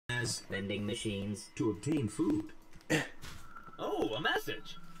as vending machines to obtain food. Oh, a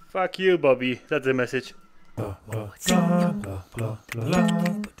message. Fuck you, Bobby. That's the message.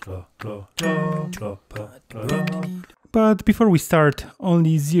 But before we start,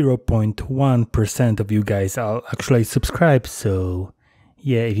 only 0.1% of you guys are actually subscribed, so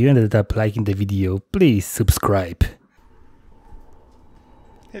yeah, if you ended up liking the video, please subscribe.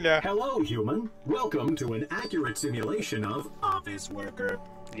 Hello. Hello, human. Welcome to an accurate simulation of Office Worker.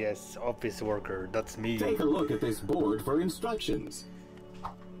 Yes, office worker, that's me. Take a look at this board for instructions.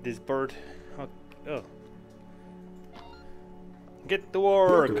 This board. Oh. Get to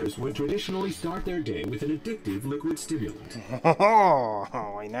work! Workers would traditionally start their day with an addictive liquid stimulant.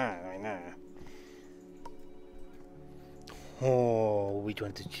 Why not? Why not? Oh, which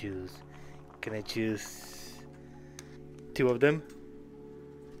one to choose? Can I choose two of them?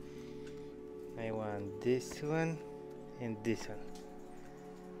 I want this one and this one.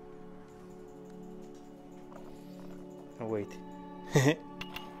 Oh, wait.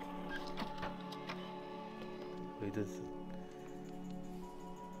 Wait, this.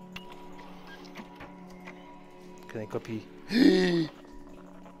 Can I copy?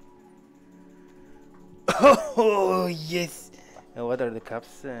 Oh, yes! And what are the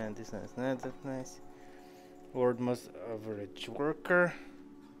cups? And this one is not that nice. World most average worker.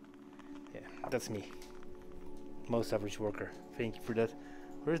 Yeah, that's me. Most average worker. Thank you for that.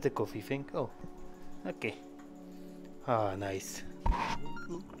 Where's the coffee thing? Oh, okay. Ah, nice.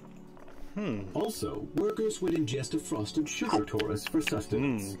 Also, workers would ingest a frosted sugar Taurus for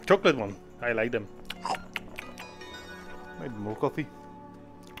sustenance. Chocolate one. I like them. Maybe more coffee.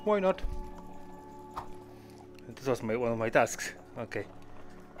 Why not? This was one of my tasks. Okay.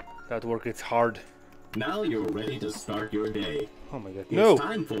 That work is hard. Now you're ready to start your day. Oh my god. It's No!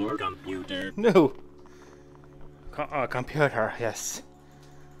 time for computer. No! Computer, yes.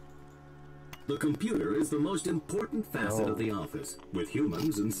 The computer is the most important facet of the office, with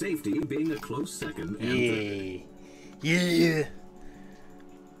humans and safety being a close second and third. Yeah!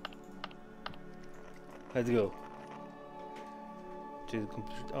 Let's go. To the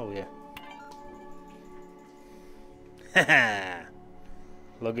computer. Oh yeah. Haha.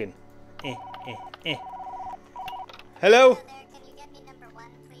 Log in. Hello? There, can you get me number 1,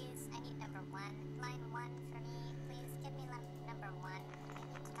 please? I need number 1. Line 1 for me, please. Get me number 1. I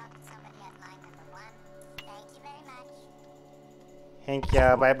need to talk to somebody at line number 1. Thank you very much. Thank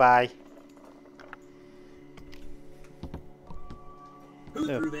you. Bye bye. Who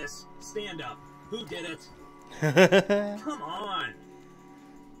threw this? Stand up. Who did it? Come on.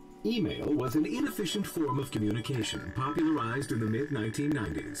 Email was an inefficient form of communication popularized in the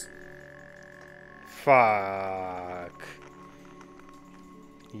mid-1990s. Fuck.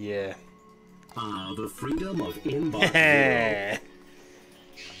 Yeah. Ah, the freedom of inbox zero.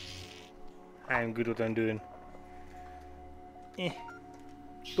 I'm good at what I'm doing. Here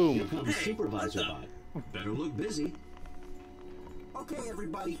Boom. comes Supervisor Bot. Better look busy. Okay,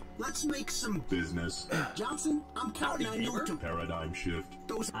 everybody, let's make some business. Johnson, I'm counting on you to Paradigm shift.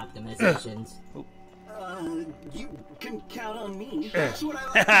 those. Optimizations. You can count on me. That's what I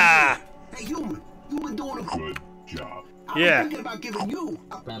like to hear. Hey, human, you've been doing a Good job. I'm Yeah. thinking about giving you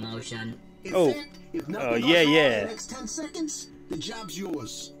a Promotion. in Oh. fact, if nothing Yeah, goes wrong yeah. in the next 10 seconds, the job's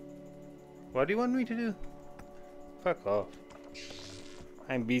yours. What do you want me to do? Fuck off.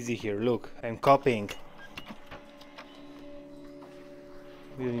 I'm busy here. Look, I'm copying.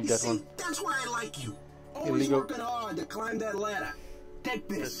 We don't need You that see, one. that's why I like you. Always Illegal. working hard to climb that ladder. Take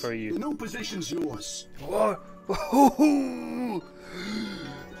this. That's for you. The new position's yours. What?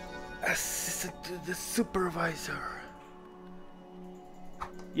 Assistant to the supervisor.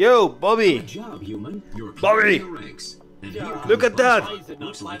 Yo, Bobby! Good job, human. You're Bobby! climbing the ranks. And here Look comes at that! Buster.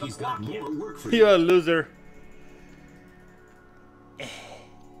 Looks like he's got more work for You're you. a loser.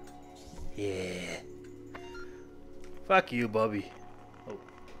 Yeah. Fuck you, Bobby. Oh.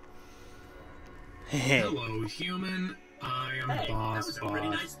 Hello, human. I am Hey, that Boss was a pretty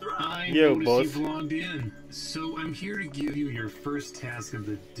Boss. nice throw. I Yo, noticed boss. you've logged in, so I'm here to give you your first task of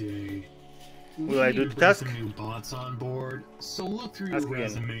the day. Will I We do need the to bring task? some new bots on board, so look through Ask your again.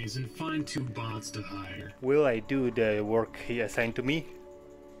 resumes and find 2 bots to hire. Will I do the work he assigned to me?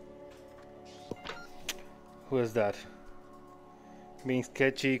 Who is that? Being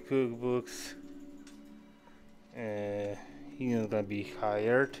sketchy, cookbooks. He's not gonna be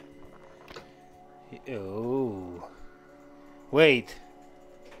hired. Oh. Wait.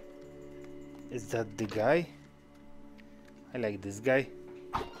 Is that the guy? I like this guy.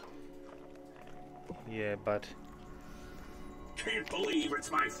 Yeah, but Can't believe it's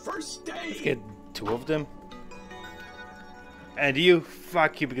my first day. let's get 2 of them. And you,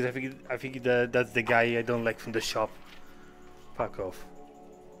 fuck you, because I think that's the guy I don't like from the shop. Fuck off.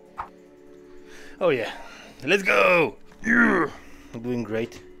 Oh yeah, let's go. Yeah. I'm doing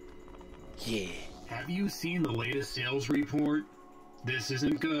great. Yeah. Have you seen the latest sales report? This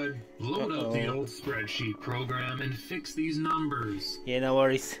isn't good. Load up the old spreadsheet program and fix these numbers. Yeah, no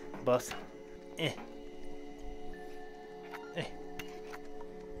worries, boss.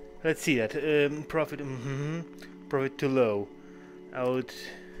 Let's see that. Profit. Profit too low. I would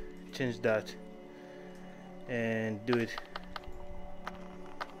change that and do it.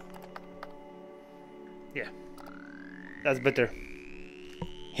 Yeah, that's better.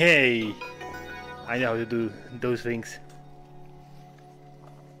 Hey, I know how to do those things.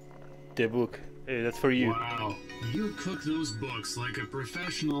 The book, that's for you. Wow, you cook those books like a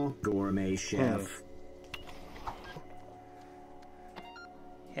professional. Gourmet chef.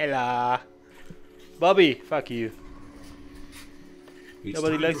 Hello, Bobby. Fuck you. It's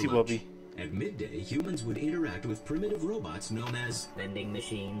Nobody time likes for you, lunch. Bobby. At midday, humans would interact with primitive robots known as Vending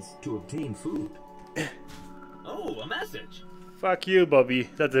machines. to obtain food. Oh, a message. Fuck you, Bobby.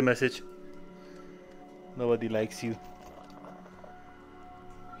 That's the message. Nobody likes you.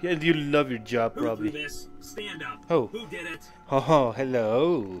 Yeah, you love your job, Who threw probably. this? Stand up. Oh. Who did it? Oh,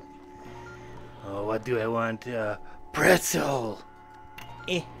 hello. Oh, what do I want? Pretzel.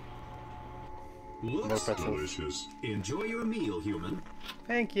 More Looks pretzels. delicious. Enjoy your meal, human.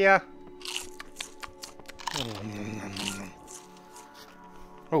 Thank you.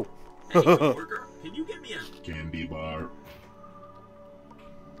 Oh. Hey, coworker, can you get me a... Candy bar.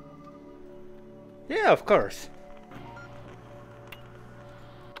 Yeah, of course.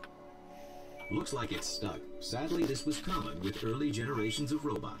 Looks like it's stuck. Sadly, this was common with early generations of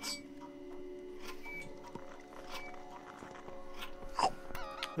robots.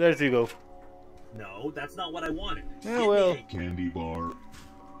 There you go. No, that's not what I wanted. Yeah, Get well. me Candy bar.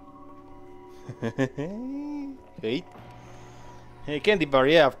 Wait. Hey, candy bar,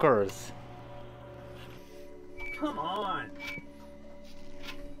 yeah, of course. a... Come on.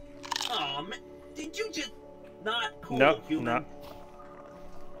 Oh, man. Did you just... Not cool, No, human. no.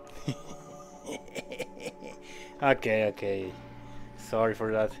 Okay. Sorry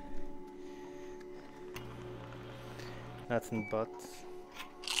for that. Nuts and butts.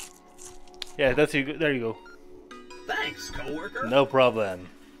 Yeah, that's you. There you go. Thanks, coworker. No problem.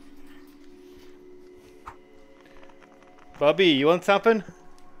 Bobby, you want something?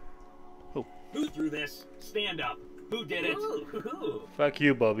 Who threw this? Stand up. Who did it? Ooh. Fuck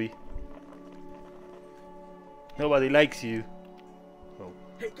you, Bobby. Nobody likes you.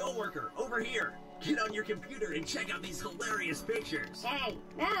 Hey, coworker, over here. Get on your computer and check out these hilarious pictures. Hey,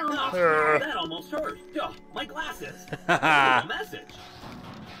 no. Oh, that almost hurt. Oh, my glasses. Ooh, a message.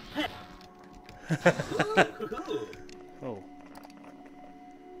 Hey. Ooh. Oh.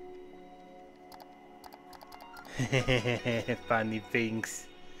 Funny things.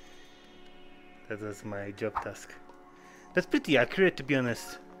 That was my job task. That's pretty accurate, to be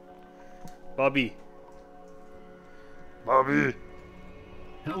honest. Bobby. Bobby.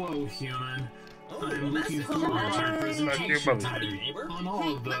 Hello, human. Oh, I'm looking message. forward to our presentation Howdy, today neighbor. on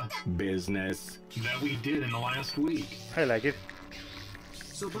all of the Business. that we did in the last week. I like it.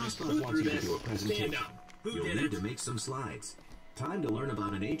 So Boss Who Boss wants threw you to this? do a Stand presentation. up. Who You'll did need it? to make some slides. Time to learn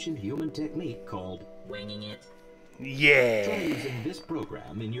about an ancient human technique called Winging it. try Yeah. using this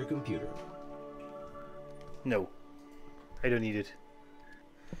program in your computer. No. I don't need it.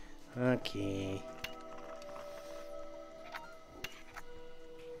 Okay.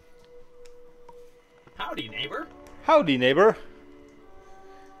 Howdy, neighbor. Howdy, neighbor.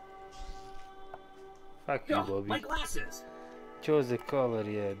 Fuck you, Oh, Bobby. my glasses. Choose the color,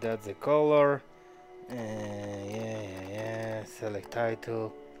 yeah, that's the color. Yeah. Select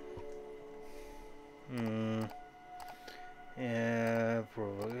title. Yeah,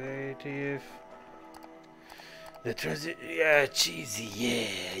 provocative. The transit, yeah, cheesy,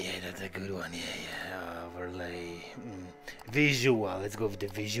 yeah, that's a good one, yeah. Overlay. Visual, let's go with the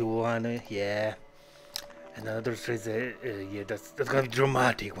visual one, yeah. Another transit, yeah, that's gonna be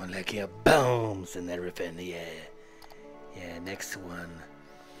dramatic one, like, yeah, booms and everything, yeah. Yeah, next one.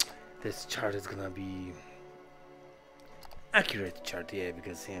 This chart is gonna be accurate chart, yeah,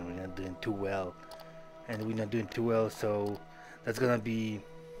 because yeah, we're not doing too well, and we're not doing too well, so that's gonna be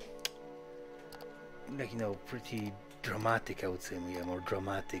like, you know, pretty dramatic. I would say, yeah, more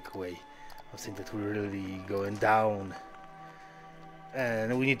dramatic way of saying that we're really going down,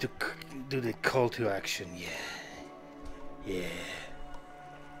 and we need to do the call to action. Yeah.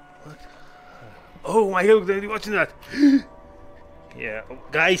 What? Oh my God! Are you watching that? Yeah,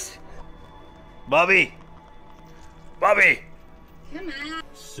 guys. Bobby. Come on.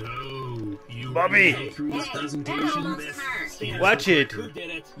 So, you Bobby! ready to go through this presentation? Watch it! Who did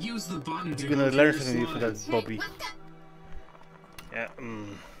it? Use the button to You're gonna go learn through something your new for that, slides. Bobby. Yeah.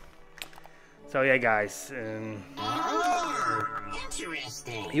 So yeah, guys,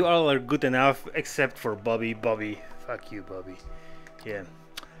 Interesting. you all are good enough, except for Bobby. Bobby, fuck you, Bobby. Yeah.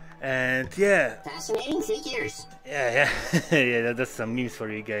 And yeah, Fascinating figures. yeah, yeah. That's some memes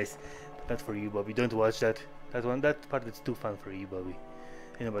for you guys. Not for you, Bobby. Don't watch that. That part is too fun for you, Bobby.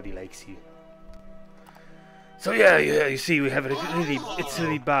 And nobody likes you. So yeah, you see, we have it's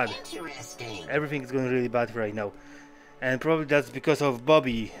really bad. Interesting. Everything is going really bad right now, and probably that's because of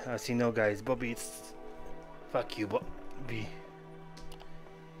Bobby. As you know, guys, Bobby, it's fuck you, Bobby.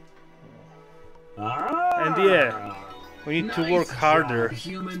 And yeah, we need to work Nice harder, job,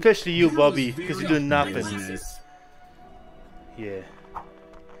 human. especially you, That Bobby, was because very you do nothing. nice. Yeah,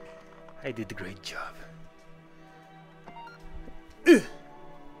 I did a great job.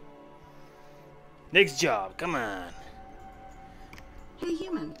 Next job, come on. Hey,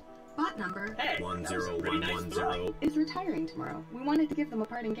 human. Bot number Hey, 10110. is retiring tomorrow. We wanted to give them a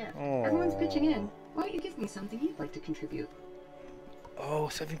parting gift. Aw. Everyone's pitching in. Why don't you give me something you'd like to contribute? Oh,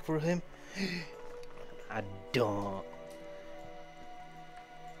 something for him? I don't.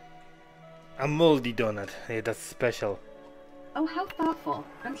 A moldy donut. Yeah, that's special. Oh, how thoughtful.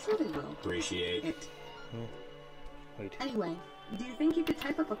 I'm sure they will. Appreciate It. Wait. Anyway, do you think you could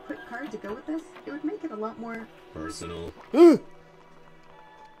type up a quick card to go with this? It would make it a lot more... personal.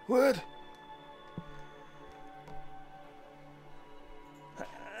 What?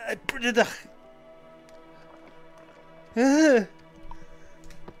 I printed a...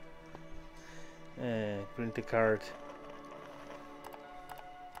 Print the card.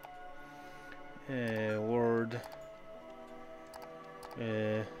 Word.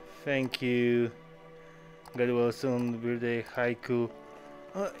 Thank you. Get well soon. Birthday haiku.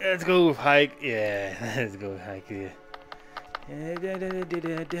 Let's go with haiku. Yeah, let's go with haiku.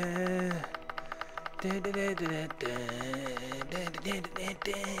 Yeah.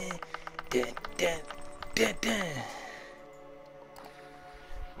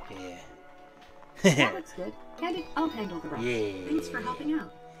 That looks good. I'll handle the rest. Yeah. Thanks for helping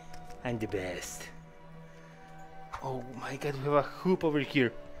out. I'm the best. Oh my god, we have a hoop over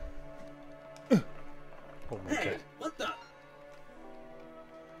here. Oh my Hey, god. what the?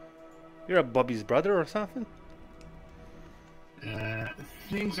 You're a Bobby's brother or something?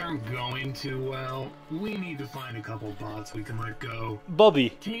 Things aren't going too well. We need to find a couple bots we can let go.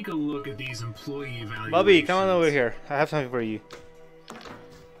 Bobby! Take a look at these employee evaluations. Bobby, come on over here. I have something for you.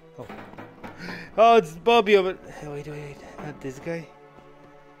 Oh, oh it's Bobby over... Wait, not this guy?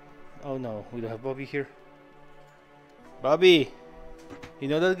 Oh no, we don't have Bobby here. Bobby! You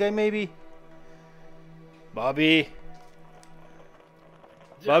know that guy maybe? Bobby!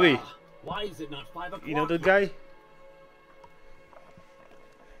 Bobby! Why is it not 5 o'clock? You know that guy?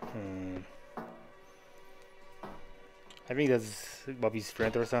 I think that's Bobby's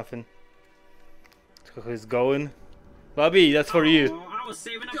friend or something. Look how he's going. Bobby, that's for you. Oh, I was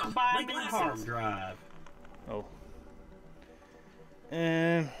saving up to buy a new hard drive. Oh.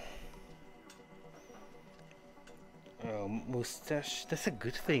 Oh, mustache. That's a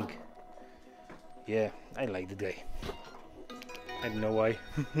good thing. Yeah, I like the guy. I don't know why.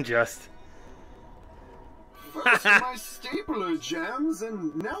 Just. First my stapler jams,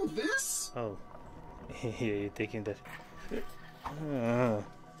 and now this? Oh. Yeah, you're taking that.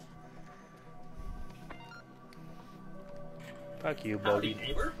 Fuck you, Howdy, Bobby.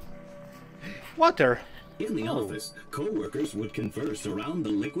 neighbor. Water. In the office, co-workers would converse around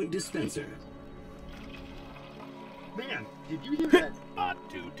the liquid dispenser. Man, did you hear that? Bot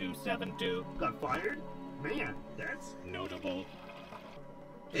 2272 got fired? Man, that's notable.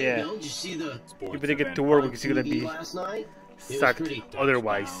 Yeah. Bill, did you see the You better get to work because you're gonna be last night? sucked pretty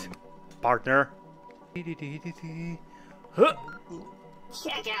otherwise, partner. Huh.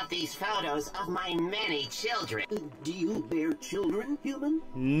 Check out these photos of my many children. Do you bear children, human?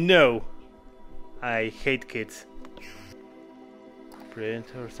 No, I hate kids. Print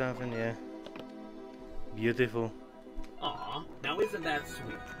or something, yeah. Beautiful. Aw, now isn't that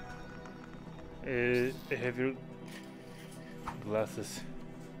sweet? Have your glasses.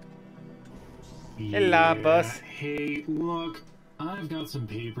 Yeah. Hello, boss. Hey, look, I've got some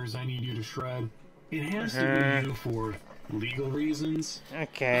papers I need you to shred. It has to be you for legal reasons. I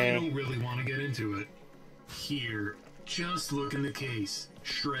Okay. don't really want to get into it. Here, just look in the case.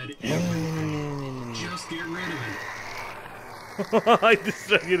 Shred everything. Just get rid of it. I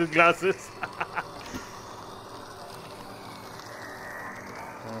distracted the glasses.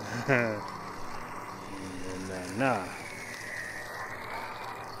 Nah.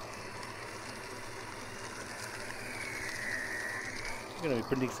 You're gonna be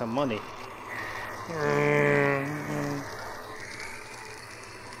printing some money.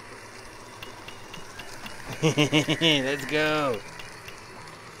 Let's go.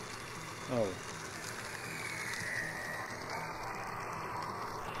 Oh.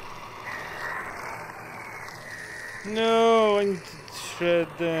 No, I need to shred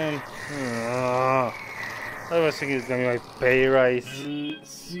them. I was thinking it's gonna be my pay rise.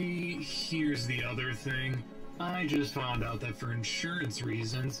 See, here's the other thing. I just found out that for insurance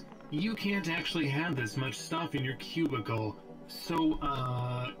reasons, you can't actually have this much stuff in your cubicle. So,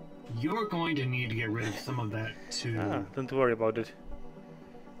 you're going to need to get rid of some of that too. Don't worry about it.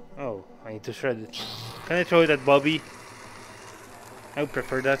 Oh, I need to shred it. Can I throw it at Bobby? I would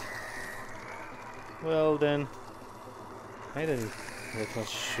prefer that. Well then, I don't need that much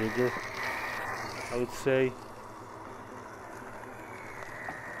sugar, I would say.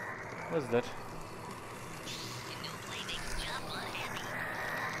 What's that?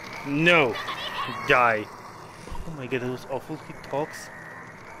 No! Die! Oh my god, that was awful. He talks.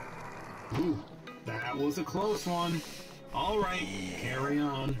 Ooh, that was a close one. Alright, carry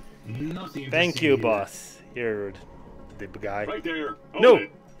on. Nothing to Thank see you, here. boss. You're the guy. Right there. No! Hold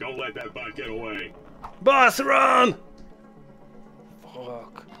it. Don't let that bot get away. Boss, run!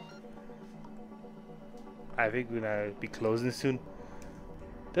 Fuck. I think we're gonna be closing soon.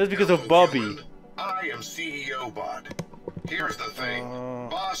 That's because of Bobby. I am CEO Bot. Here's the thing.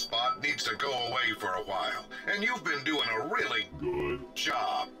 Boss Bot needs to go away for a while, and you've been doing a really good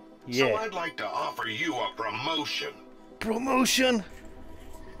job. Yeah. So I'd like to offer you a promotion. Promotion?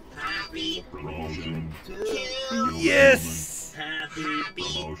 Happy. Promotion. Yes! Happy.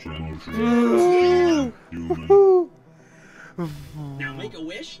 Promotion. Now make a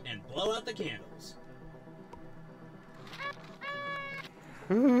wish and blow out the candles.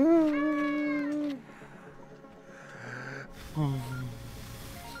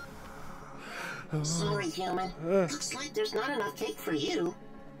 Sorry, human. Looks like there's not enough cake for you.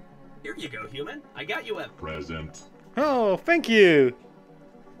 Here you go, human. I got you a Present. Oh, thank you!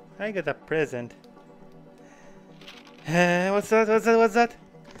 I got a present. What's that? What's that? What's that?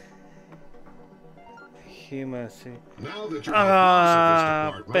 Human. Now that you're the boss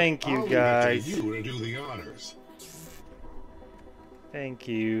of this department, thank you, I'll guys. leave it to you to do the honors. Thank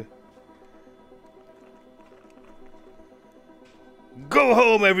you. Go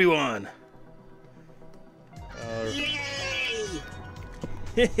home, everyone!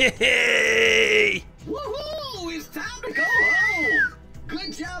 Yay! Woohoo! It's time to go home!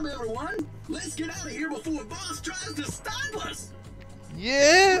 Good job, everyone! Let's get out of here before Boss tries to stop us!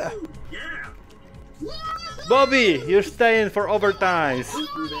 Yeah! Yeah! Bobby, you're staying for overtime.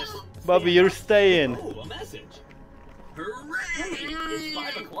 through this. Bobby, you're staying. Oh, a message. Hooray! It's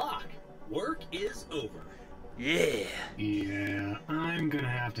 5 o'clock. Work is over. Yeah. Yeah, I'm gonna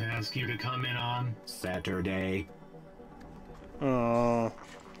have to ask you to come in on Saturday.